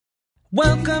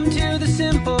Welcome to the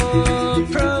Simple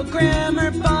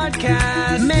Programmer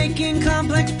Podcast, making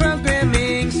complex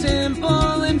programming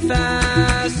simple and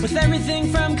fast, with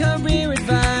everything from career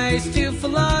advice to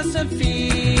philosophy.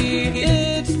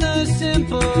 It's the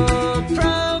Simple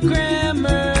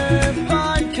Programmer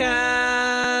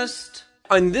Podcast.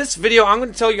 In this video, I'm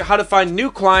going to tell you how to find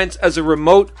new clients as a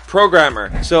remote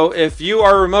programmer. So if you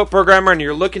are a remote programmer and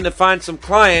you're looking to find some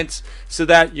clients so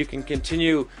that you can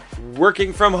continue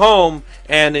working from home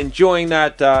and enjoying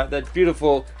that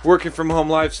beautiful working from home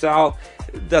lifestyle,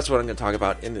 that's what I'm going to talk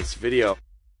about in this video.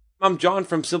 I'm John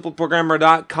from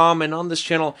SimpleProgrammer.com, and on this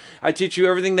channel, I teach you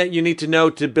everything that you need to know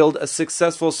to build a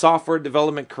successful software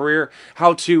development career,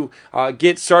 how to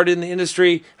get started in the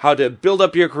industry, how to build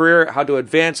up your career, how to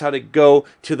advance, how to go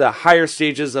to the higher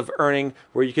stages of earning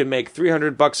where you can make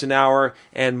 $300 an hour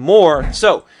and more.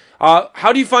 So,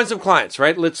 how do you find some clients,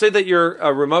 right? Let's say that you're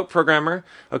a remote programmer,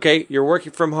 okay? You're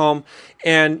working from home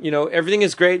and, everything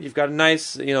is great. You've got a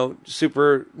nice,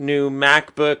 super new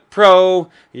MacBook Pro.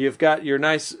 You've got your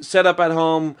nice setup at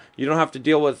home. You don't have to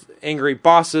deal with angry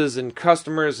bosses and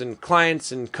customers and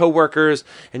clients and coworkers.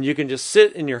 And you can just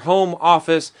sit in your home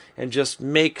office and just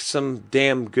make some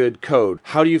damn good code.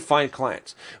 How do you find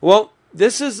clients? Well,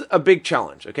 this is a big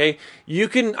challenge, okay? I'm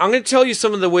going to tell you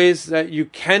some of the ways that you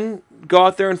can go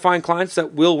out there and find clients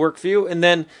that will work for you. And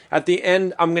then at the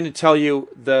end, I'm going to tell you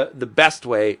the best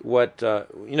way.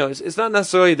 It's not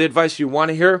necessarily the advice you want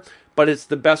to hear, but it's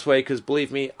the best way because,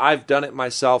 believe me, I've done it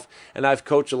myself and I've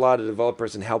coached a lot of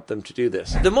developers and helped them to do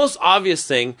this. The most obvious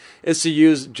thing is to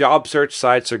use job search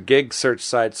sites or gig search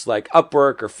sites like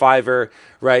Upwork or Fiverr,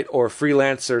 right, or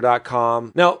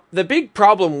freelancer.com. Now, the big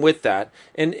problem with that,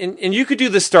 and you could do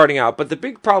this starting out, but the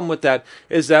big problem with that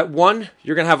is that, one,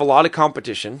 you're going to have a lot of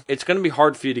competition. It's going to be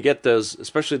hard for you to get those,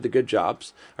 especially the good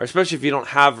jobs, or especially if you don't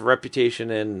have a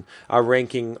reputation and a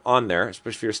ranking on there,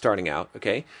 especially if you're starting out,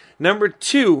 okay? Number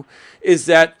two is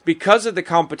that because of the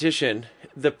competition,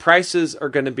 the prices are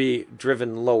going to be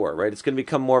driven lower, right? It's going to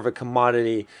become more of a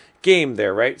commodity game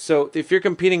there, right? So if you're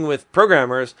competing with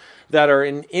programmers that are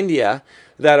in India,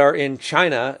 that are in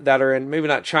China, that are in, maybe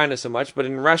not China so much, but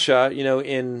in Russia,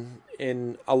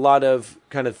 in a lot of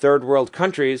kind of third world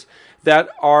countries that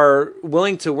are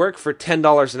willing to work for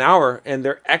 $10 an hour and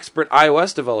they're expert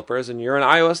iOS developers and you're an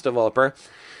iOS developer,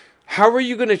 how are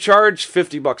you going to charge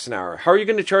 $50 an hour? How are you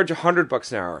going to charge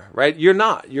 $100 an hour, right? You're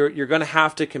not. You're going to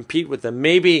have to compete with them.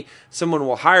 Maybe someone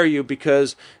will hire you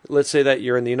because, let's say that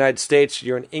you're in the United States,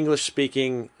 you're an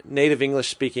native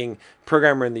English-speaking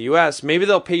programmer in the U.S. Maybe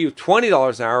they'll pay you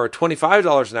 $20 an hour or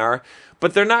 $25 an hour,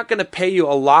 but they're not going to pay you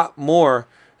a lot more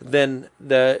than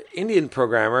the Indian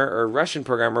programmer or Russian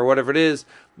programmer, or whatever it is,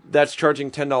 that's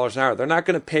charging $10 an hour. They're not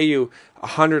going to pay you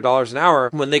 $100 an hour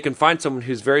when they can find someone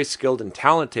who's very skilled and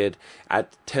talented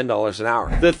at $10 an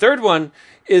hour. The third one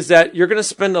is that you're going to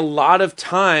spend a lot of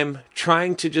time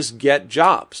trying to just get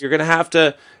jobs. You're going to have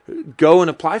to go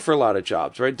and apply for a lot of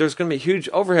jobs, right? There's going to be huge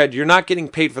overhead. You're not getting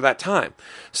paid for that time.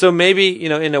 So maybe,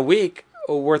 in a week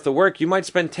worth of work, you might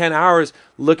spend 10 hours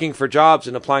looking for jobs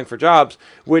and applying for jobs,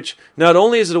 which not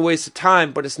only is it a waste of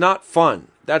time, but it's not fun.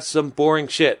 That's some boring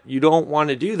shit. You don't want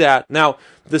to do that. Now,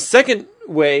 the second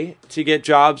way to get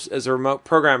jobs as a remote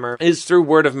programmer is through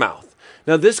word of mouth.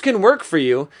 Now, this can work for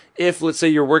you if, let's say,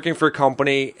 you're working for a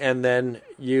company and then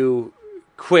you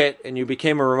quit and you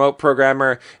became a remote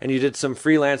programmer and you did some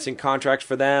freelancing contracts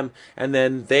for them and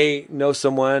then they know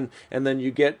someone and then you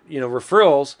get,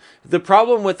 referrals. The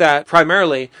problem with that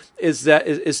primarily is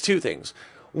two things.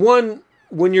 One,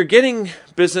 when you're getting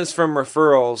business from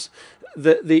referrals,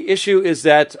 the issue is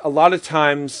that a lot of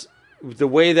times the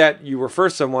way that you refer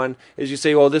someone is you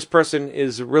say, well, this person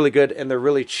is really good and they're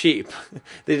really cheap.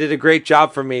 They did a great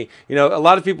job for me. A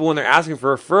lot of people, when they're asking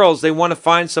for referrals, they want to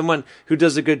find someone who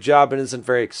does a good job and isn't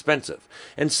very expensive.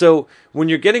 And so when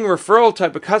you're getting referral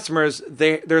type of customers,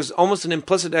 there's almost an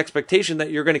implicit expectation that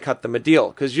you're going to cut them a deal.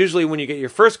 Because usually when you get your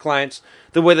first clients,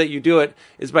 the way that you do it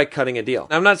is by cutting a deal.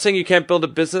 Now, I'm not saying you can't build a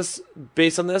business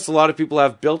based on this. A lot of people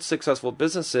have built successful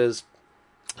businesses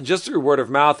just through word of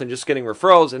mouth and just getting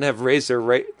referrals and have raised their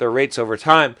rates over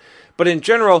time. But in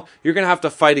general, you're going to have to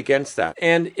fight against that.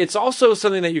 And it's also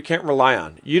something that you can't rely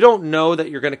on. You don't know that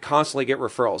you're going to constantly get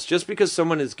referrals. Just because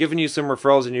someone has given you some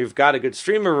referrals and you've got a good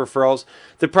stream of referrals,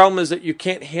 the problem is that you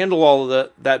can't handle all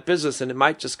of that business and it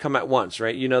might just come at once,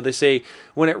 right? They say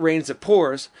when it rains, it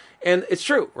pours. And it's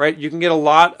true, right? You can get a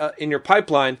lot in your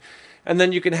pipeline. And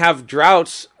then you can have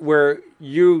droughts where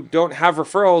you don't have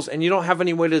referrals and you don't have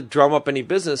any way to drum up any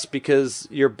business because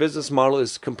your business model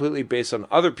is completely based on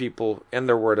other people and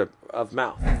their word of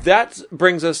mouth. That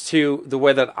brings us to the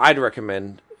way that I'd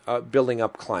recommend building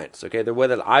up clients. Okay, the way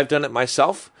that I've done it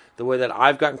myself, the way that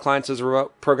I've gotten clients as a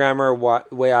remote programmer,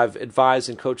 way I've advised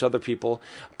and coached other people.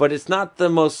 But it's not the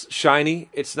most shiny,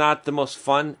 it's not the most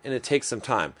fun, and it takes some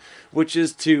time, which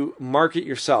is to market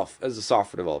yourself as a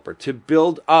software developer, to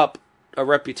build up a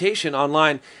reputation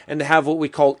online, and to have what we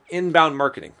call inbound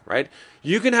marketing, right?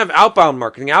 You can have outbound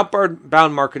marketing.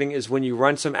 Outbound marketing is when you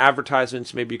run some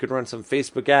advertisements. Maybe you could run some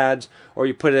Facebook ads, or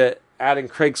you put an ad in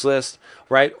Craigslist,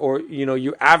 right? Or,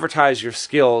 you advertise your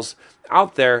skills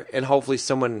out there, and hopefully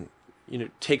someone,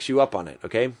 takes you up on it,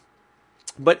 okay?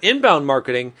 But inbound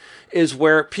marketing is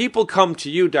where people come to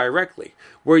you directly,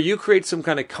 where you create some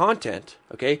kind of content,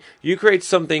 okay? You create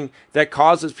something that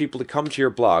causes people to come to your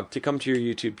blog, to come to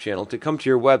your YouTube channel, to come to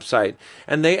your website,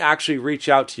 and they actually reach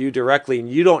out to you directly, and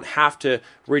you don't have to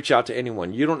reach out to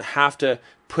anyone. You don't have to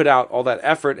put out all that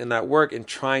effort and that work in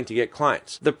trying to get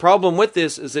clients. The problem with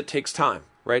this is it takes time.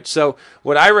 Right? So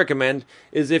what I recommend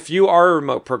is, if you are a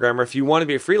remote programmer, if you want to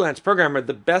be a freelance programmer,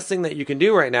 the best thing that you can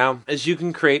do right now is you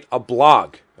can create a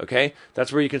blog. Okay?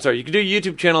 That's where you can start. You can do a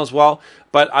YouTube channel as well,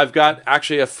 but I've got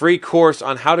actually a free course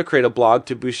on how to create a blog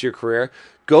to boost your career.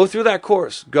 Go through that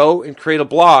course. Go and create a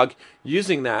blog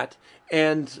using that,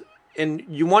 and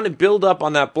you want to build up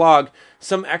on that blog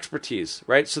some expertise,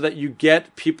 right? So that you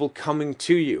get people coming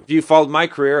to you. If you followed my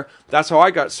career, that's how I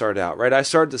got started out, right? I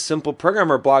started the Simple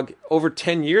Programmer blog over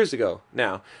 10 years ago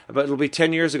now, but it'll be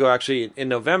 10 years ago actually in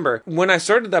November. When I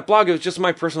started that blog, it was just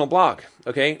my personal blog,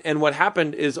 okay? And what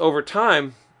happened is, over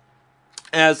time,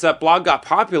 as that blog got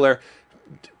popular,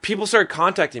 people started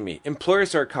contacting me. Employers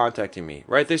started contacting me,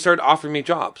 right? They started offering me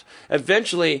jobs.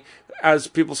 Eventually, as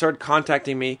people started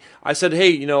contacting me, I said,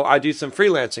 hey, I do some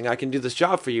freelancing. I can do this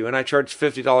job for you. And I charge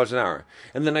 $50 an hour.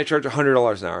 And then I charge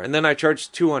 $100 an hour. And then I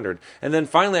charge $200. And then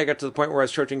finally I got to the point where I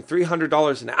was charging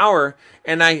 $300 an hour.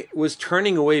 And I was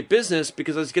turning away business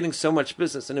because I was getting so much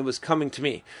business and it was coming to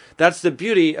me. That's the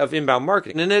beauty of inbound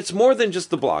marketing. And it's more than just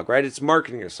the blog, right? It's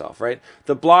marketing yourself, right?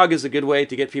 The blog is a good way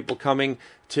to get people coming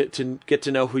to get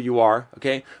to know who you are,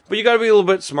 okay? But you got to be a little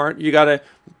bit smart. You got to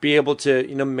be able to,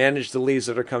 manage the leads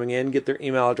that are coming in, get their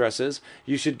email addresses.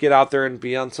 You should get out there and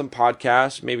be on some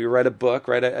podcasts, maybe write a book,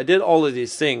 right? I did all of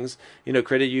these things,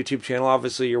 create a YouTube channel.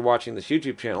 Obviously, you're watching this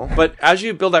YouTube channel. But as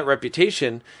you build that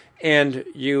reputation, and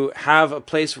you have a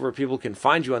place where people can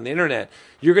find you on the internet,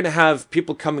 you're going to have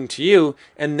people coming to you,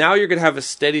 and now you're going to have a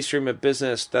steady stream of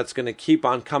business that's going to keep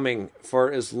on coming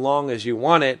for as long as you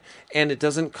want it, and it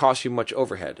doesn't cost you much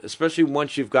overhead, especially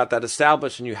once you've got that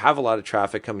established and you have a lot of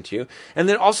traffic coming to you. And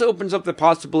then it also opens up the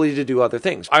possibility to do other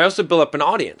things. I also built up an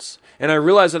audience, and I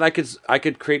realized that I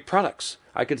could create products.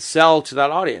 I could sell to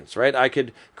that audience, right? I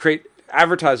could create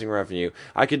advertising revenue.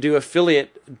 I could do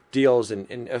affiliate deals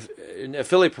and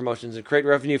affiliate promotions and create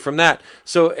revenue from that.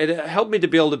 So it helped me to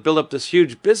be able to build up this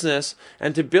huge business,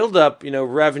 and to build up,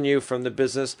 revenue from the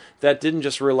business that didn't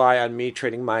just rely on me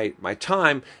trading my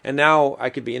time. And now I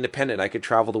could be independent. I could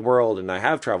travel the world, and I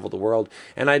have traveled the world,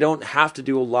 and I don't have to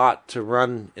do a lot to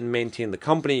run and maintain the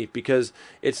company, because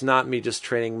it's not me just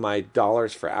trading my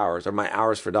dollars for hours, or my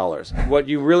hours for dollars. What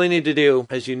you really need to do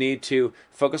is you need to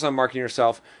focus on marketing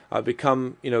yourself,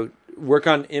 become, work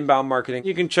on inbound marketing.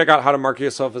 You can check out how to market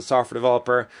yourself as a software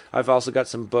developer. I've also got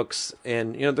some books,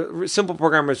 and the Simple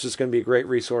Programmer is just going to be a great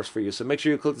resource for you. So make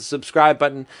sure you click the subscribe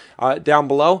button down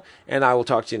below, and I will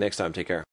talk to you next time. Take care.